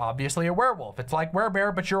you're obviously a werewolf. It's like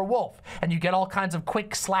Werebear, but you're a wolf. And you get all kinds of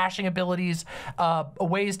quick slashing abilities,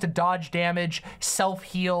 ways to dodge damage,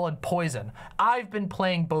 self-heal, and poison. I've been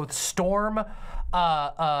playing both Storm,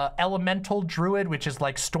 Elemental Druid, which is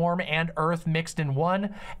like Storm and Earth mixed in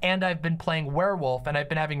one, and I've been playing Werewolf, and I've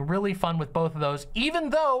been having really fun with both of those,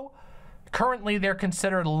 even though currently they're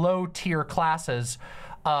considered low-tier classes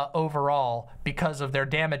overall because of their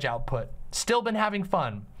damage output. Still been having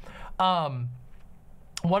fun. One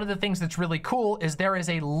of the things that's really cool is there is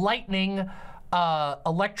a lightning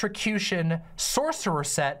electrocution sorcerer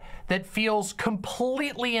set that feels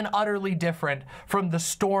completely and utterly different from the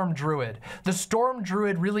Storm Druid. The Storm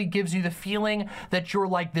Druid really gives you the feeling that you're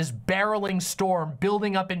like this barreling storm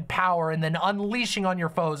building up in power and then unleashing on your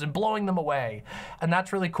foes and blowing them away. And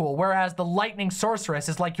that's really cool. Whereas the Lightning Sorceress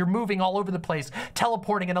is like you're moving all over the place,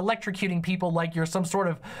 teleporting and electrocuting people like you're some sort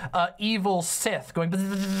of evil Sith going,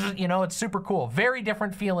 you know, it's super cool. Very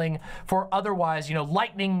different feeling for otherwise, you know,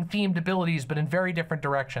 lightning themed abilities, but in very different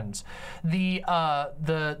directions. The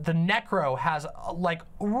Necro has like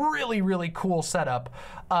really cool setup.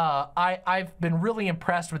 I've been really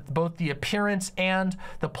impressed with both the appearance and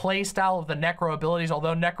the play style of the Necro abilities,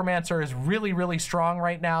 although Necromancer is really strong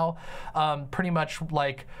right now. Pretty much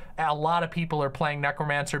like a lot of people are playing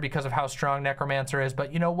Necromancer because of how strong Necromancer is,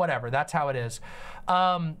 but you know, whatever, that's how it is.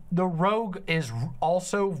 The Rogue is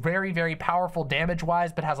also very powerful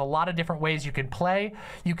damage-wise, but has a lot of different ways you can play.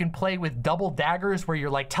 You can play with double daggers where you're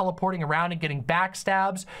like teleporting around and getting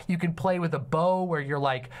backstabs. You can play with a bow where you're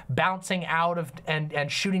like bouncing out of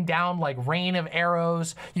and shooting down like rain of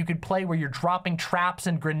arrows. You could play where you're dropping traps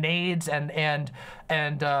and grenades and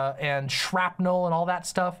shrapnel and all that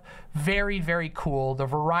stuff. Very, very cool. The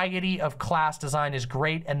variety of class design is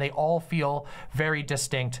great, and they all feel very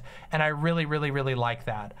distinct, and I really, really, really like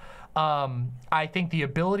that. I think the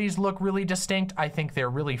abilities look really distinct. I think they're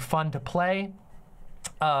really fun to play.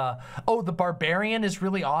 Oh, the Barbarian is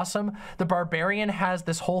really awesome. The Barbarian has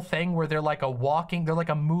this whole thing where they're like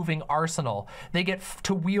a moving arsenal. They get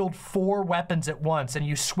to wield 4 weapons at once, and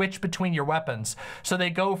you switch between your weapons. So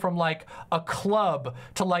they go from like a club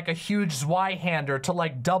to like a huge Zweihander to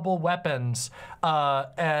like double weapons.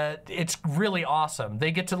 It's really awesome.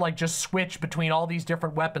 They get to like just switch between all these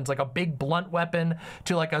different weapons, like a big blunt weapon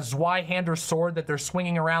to like a Zweihander sword that they're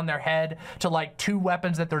swinging around their head to like 2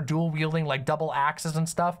 weapons that they're dual wielding, like double axes and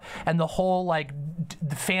stuff. And the whole like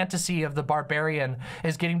the fantasy of the Barbarian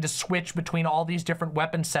is getting to switch between all these different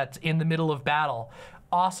weapon sets in the middle of battle.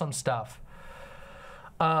 Awesome stuff.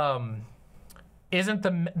 Isn't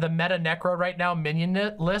the meta necro right now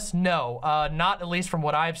minionless? No, not at least from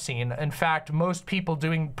what I've seen. In fact, most people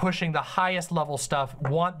pushing the highest level stuff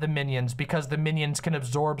want the minions because the minions can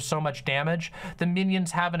absorb so much damage. The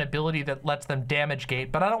minions have an ability that lets them damage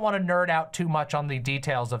gate, but I don't want to nerd out too much on the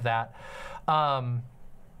details of that.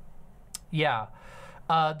 Yeah.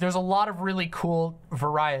 There's a lot of really cool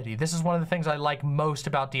variety. This is one of the things I like most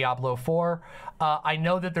about Diablo 4. I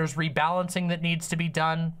know that there's rebalancing that needs to be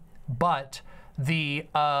done, but the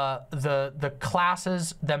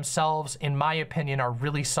classes themselves, in my opinion, are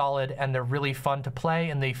really solid, and they're really fun to play,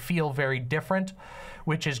 and they feel very different,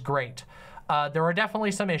 which is great. There are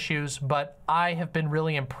definitely some issues, but I have been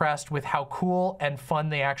really impressed with how cool and fun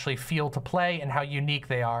they actually feel to play and how unique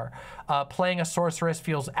they are. Playing a sorceress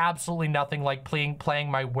feels absolutely nothing like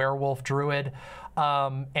playing my werewolf druid,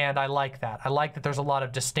 and I like that. I like that there's a lot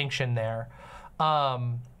of distinction there.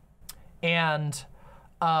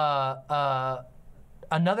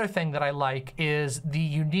 Another thing that I like is the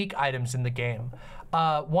unique items in the game.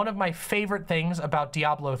 One of my favorite things about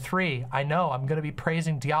Diablo 3, I know I'm gonna be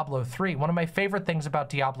praising Diablo 3. One of my favorite things about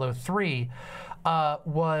Diablo 3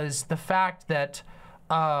 was the fact that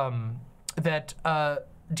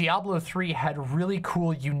Diablo 3 had really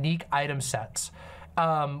cool unique item sets,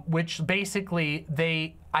 which basically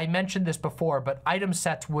I mentioned this before, but item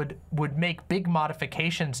sets would make big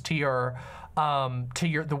modifications to your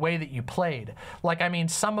the way that you played. Like, I mean,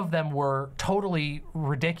 some of them were totally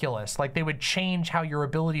ridiculous. Like, they would change how your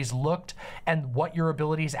abilities looked and what your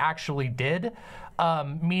abilities actually did,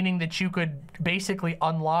 meaning that you could basically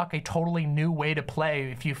unlock a totally new way to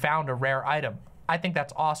play if you found a rare item. I think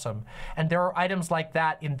that's awesome. And there are items like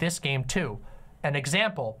that in this game too. An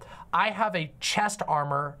example, I have a chest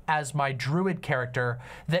armor as my druid character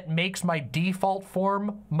that makes my default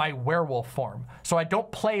form my werewolf form. So I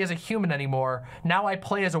don't play as a human anymore. Now I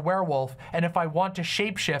play as a werewolf, and if I want to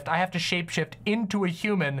shapeshift, I have to shapeshift into a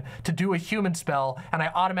human to do a human spell, and I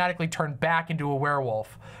automatically turn back into a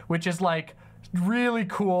werewolf, which is like really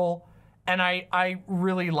cool. And I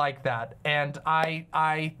really like that, and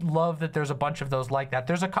I love that there's a bunch of those like that.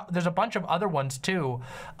 There's a bunch of other ones too.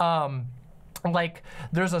 Like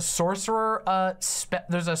there's a sorcerer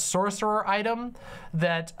item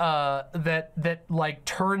that like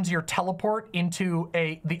turns your teleport into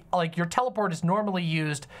like your teleport is normally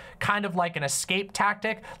used kind of like an escape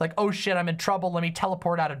tactic, like, oh shit, I'm in trouble, let me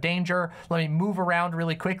teleport out of danger, let me move around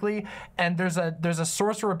really quickly. And there's a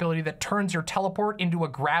sorcerer ability that turns your teleport into a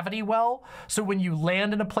gravity well, so when you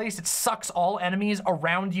land in a place, it sucks all enemies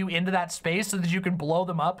around you into that space so that you can blow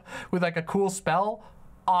them up with like a cool spell.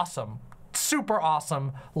 Awesome. Super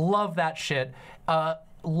awesome. Love that shit. A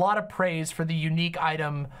lot of praise for the unique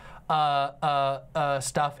item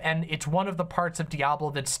stuff, and it's one of the parts of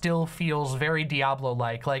Diablo that still feels very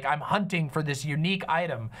Diablo-like. Like, I'm hunting for this unique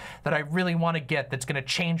item that I really want to get that's going to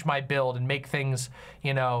change my build and make things,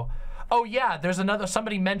 you know. Oh yeah, there's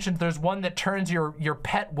somebody mentioned there's one that turns your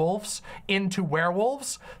pet wolves into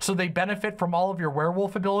werewolves, so they benefit from all of your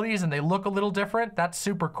werewolf abilities and they look a little different. That's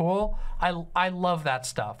super cool. I love that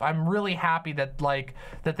stuff. I'm really happy that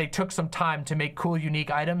that they took some time to make cool,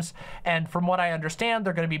 unique items. And from what I understand,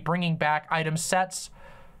 they're gonna be bringing back item sets.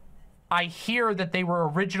 I hear that they were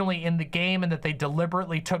originally in the game and that they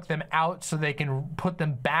deliberately took them out so they can put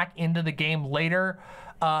them back into the game later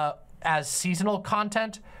as seasonal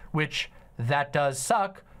content, which that does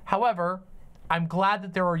suck. However, I'm glad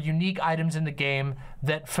that there are unique items in the game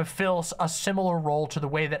that fulfill a similar role to the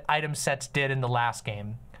way that item sets did in the last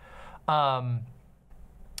game. And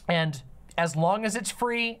as long as it's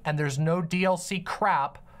free and there's no DLC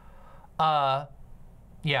crap,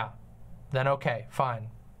 yeah, then okay, fine.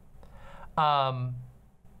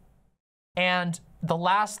 And the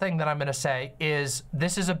last thing that I'm gonna say is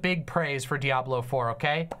this is a big praise for Diablo 4,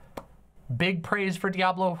 okay? Big praise for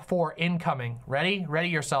Diablo 4 incoming. Ready? Ready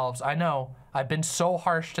yourselves. I know, I've been so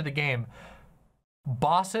harsh to the game.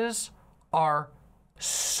 Bosses are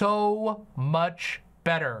so much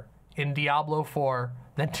better in Diablo 4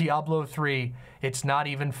 than Diablo 3. It's not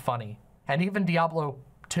even funny. And even Diablo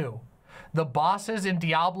 2. The bosses in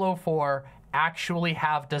Diablo 4 actually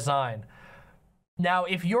have design. Now,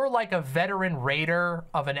 if you're like a veteran raider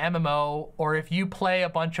of an MMO, or if you play a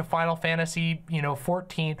bunch of Final Fantasy,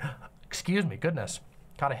 14, excuse me, goodness,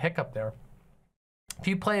 got a hiccup there. If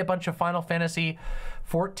you play a bunch of Final Fantasy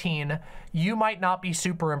 14, you might not be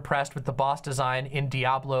super impressed with the boss design in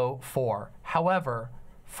Diablo 4. However,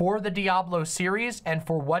 for the Diablo series and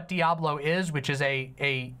for what Diablo is, which is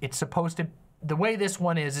it's supposed to, the way this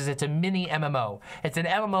one is it's a mini MMO. It's an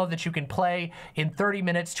MMO that you can play in 30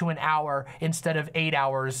 minutes to an hour instead of 8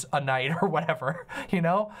 hours a night or whatever,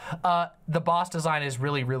 The boss design is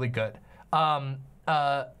really, really good.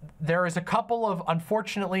 There is a couple of,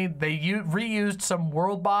 unfortunately, they reused some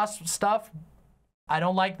world boss stuff. I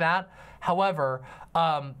don't like that. However,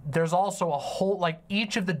 there's also a whole, like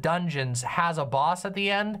each of the dungeons has a boss at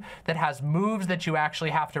the end that has moves that you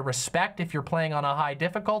actually have to respect if you're playing on a high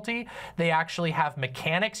difficulty. They actually have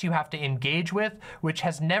mechanics you have to engage with, which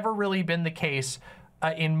has never really been the case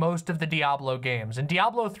in most of the Diablo games. In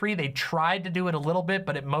Diablo 3, they tried to do it a little bit,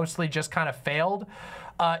 but it mostly just kind of failed.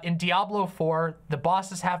 In Diablo 4, the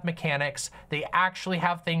bosses have mechanics. They actually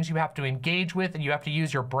have things you have to engage with, and you have to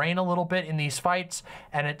use your brain a little bit in these fights,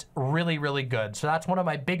 and it's really, really good. So that's one of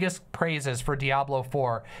my biggest praises for Diablo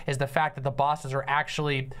 4, is the fact that the bosses are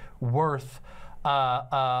actually worth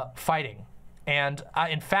fighting. And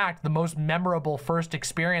in fact, the most memorable first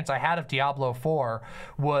experience I had of Diablo 4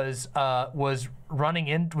 was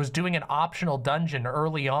doing an optional dungeon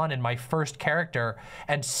early on in my first character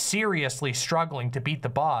and seriously struggling to beat the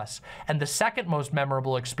boss. And the second most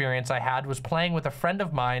memorable experience I had was playing with a friend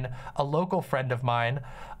of mine, a local friend of mine,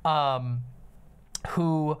 where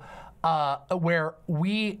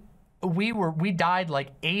we died like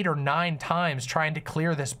 8 or 9 times trying to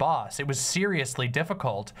clear this boss. It was seriously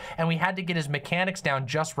difficult, and we had to get his mechanics down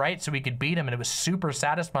just right so we could beat him, and it was super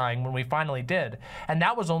satisfying when we finally did. And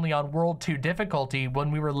that was only on World 2 difficulty when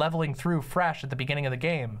we were leveling through fresh at the beginning of the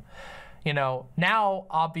game. Now,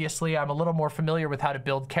 obviously, I'm a little more familiar with how to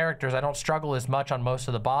build characters. I don't struggle as much on most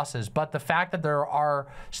of the bosses, but the fact that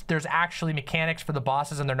there's actually mechanics for the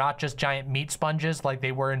bosses and they're not just giant meat sponges like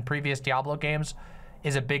they were in previous Diablo games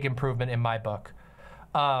is a big improvement in my book.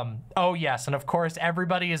 Oh yes, and of course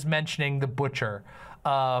everybody is mentioning the Butcher,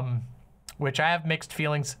 which I have mixed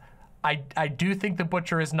feelings. I do think the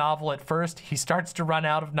Butcher is novel at first. He starts to run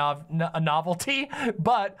out of novelty,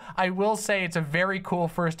 but I will say it's a very cool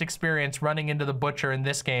first experience running into the Butcher in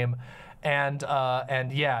this game, and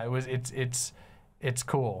yeah, it's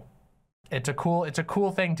cool. It's a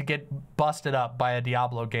cool thing to get busted up by a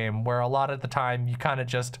Diablo game where a lot of the time you kind of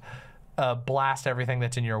just blast everything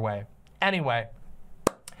that's in your way. Anyway,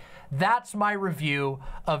 that's my review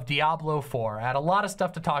of Diablo 4. I had a lot of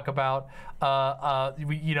stuff to talk about.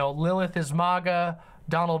 Lilith is MAGA,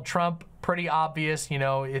 Donald Trump, pretty obvious.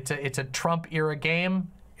 It's a Trump era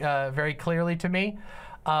game, very clearly to me.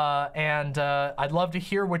 I'd love to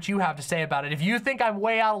hear what you have to say about it. If you think I'm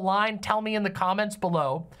way out of line, tell me in the comments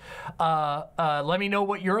below. Let me know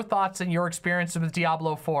what your thoughts and your experiences with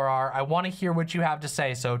Diablo 4 are. I want to hear what you have to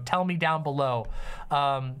say, so tell me down below.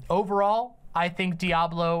 Overall, I think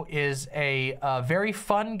Diablo is a very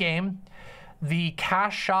fun game. The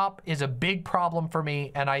cash shop is a big problem for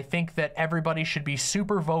me, and I think that everybody should be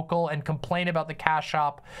super vocal and complain about the cash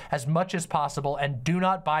shop as much as possible, and do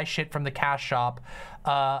not buy shit from the cash shop.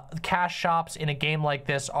 Cash shops in a game like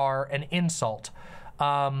this are an insult.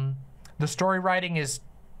 The story writing is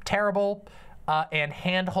terrible and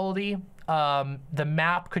hand-holdy. The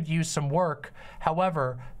map could use some work.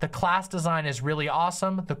 However, the class design is really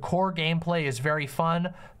awesome. The core gameplay is very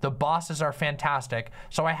fun. The bosses are fantastic.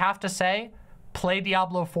 So I have to say, play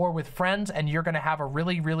Diablo 4 with friends and you're gonna have a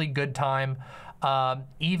really, really good time,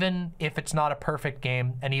 even if it's not a perfect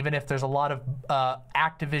game, and even if there's a lot of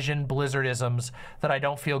Activision Blizzardisms that I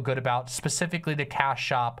don't feel good about, specifically the cash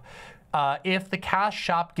shop. If the cash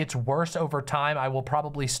shop gets worse over time, I will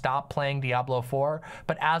probably stop playing Diablo 4.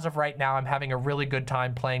 But as of right now, I'm having a really good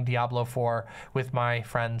time playing Diablo 4 with my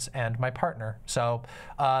friends and my partner. So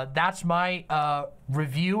that's my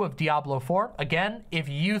review of Diablo 4. Again, if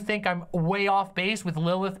you think I'm way off base with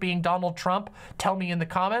Lilith being Donald Trump, tell me in the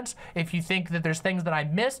comments. If you think that there's things that I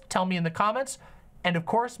missed, tell me in the comments. And of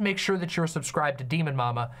course, make sure that you're subscribed to Demon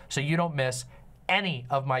Mama so you don't miss any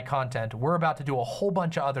of my content. We're about to do a whole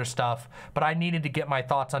bunch of other stuff, but I needed to get my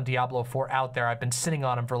thoughts on Diablo 4 out there. I've been sitting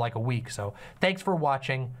on them for like a week. So thanks for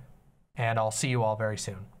watching, and I'll see you all very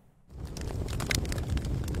soon.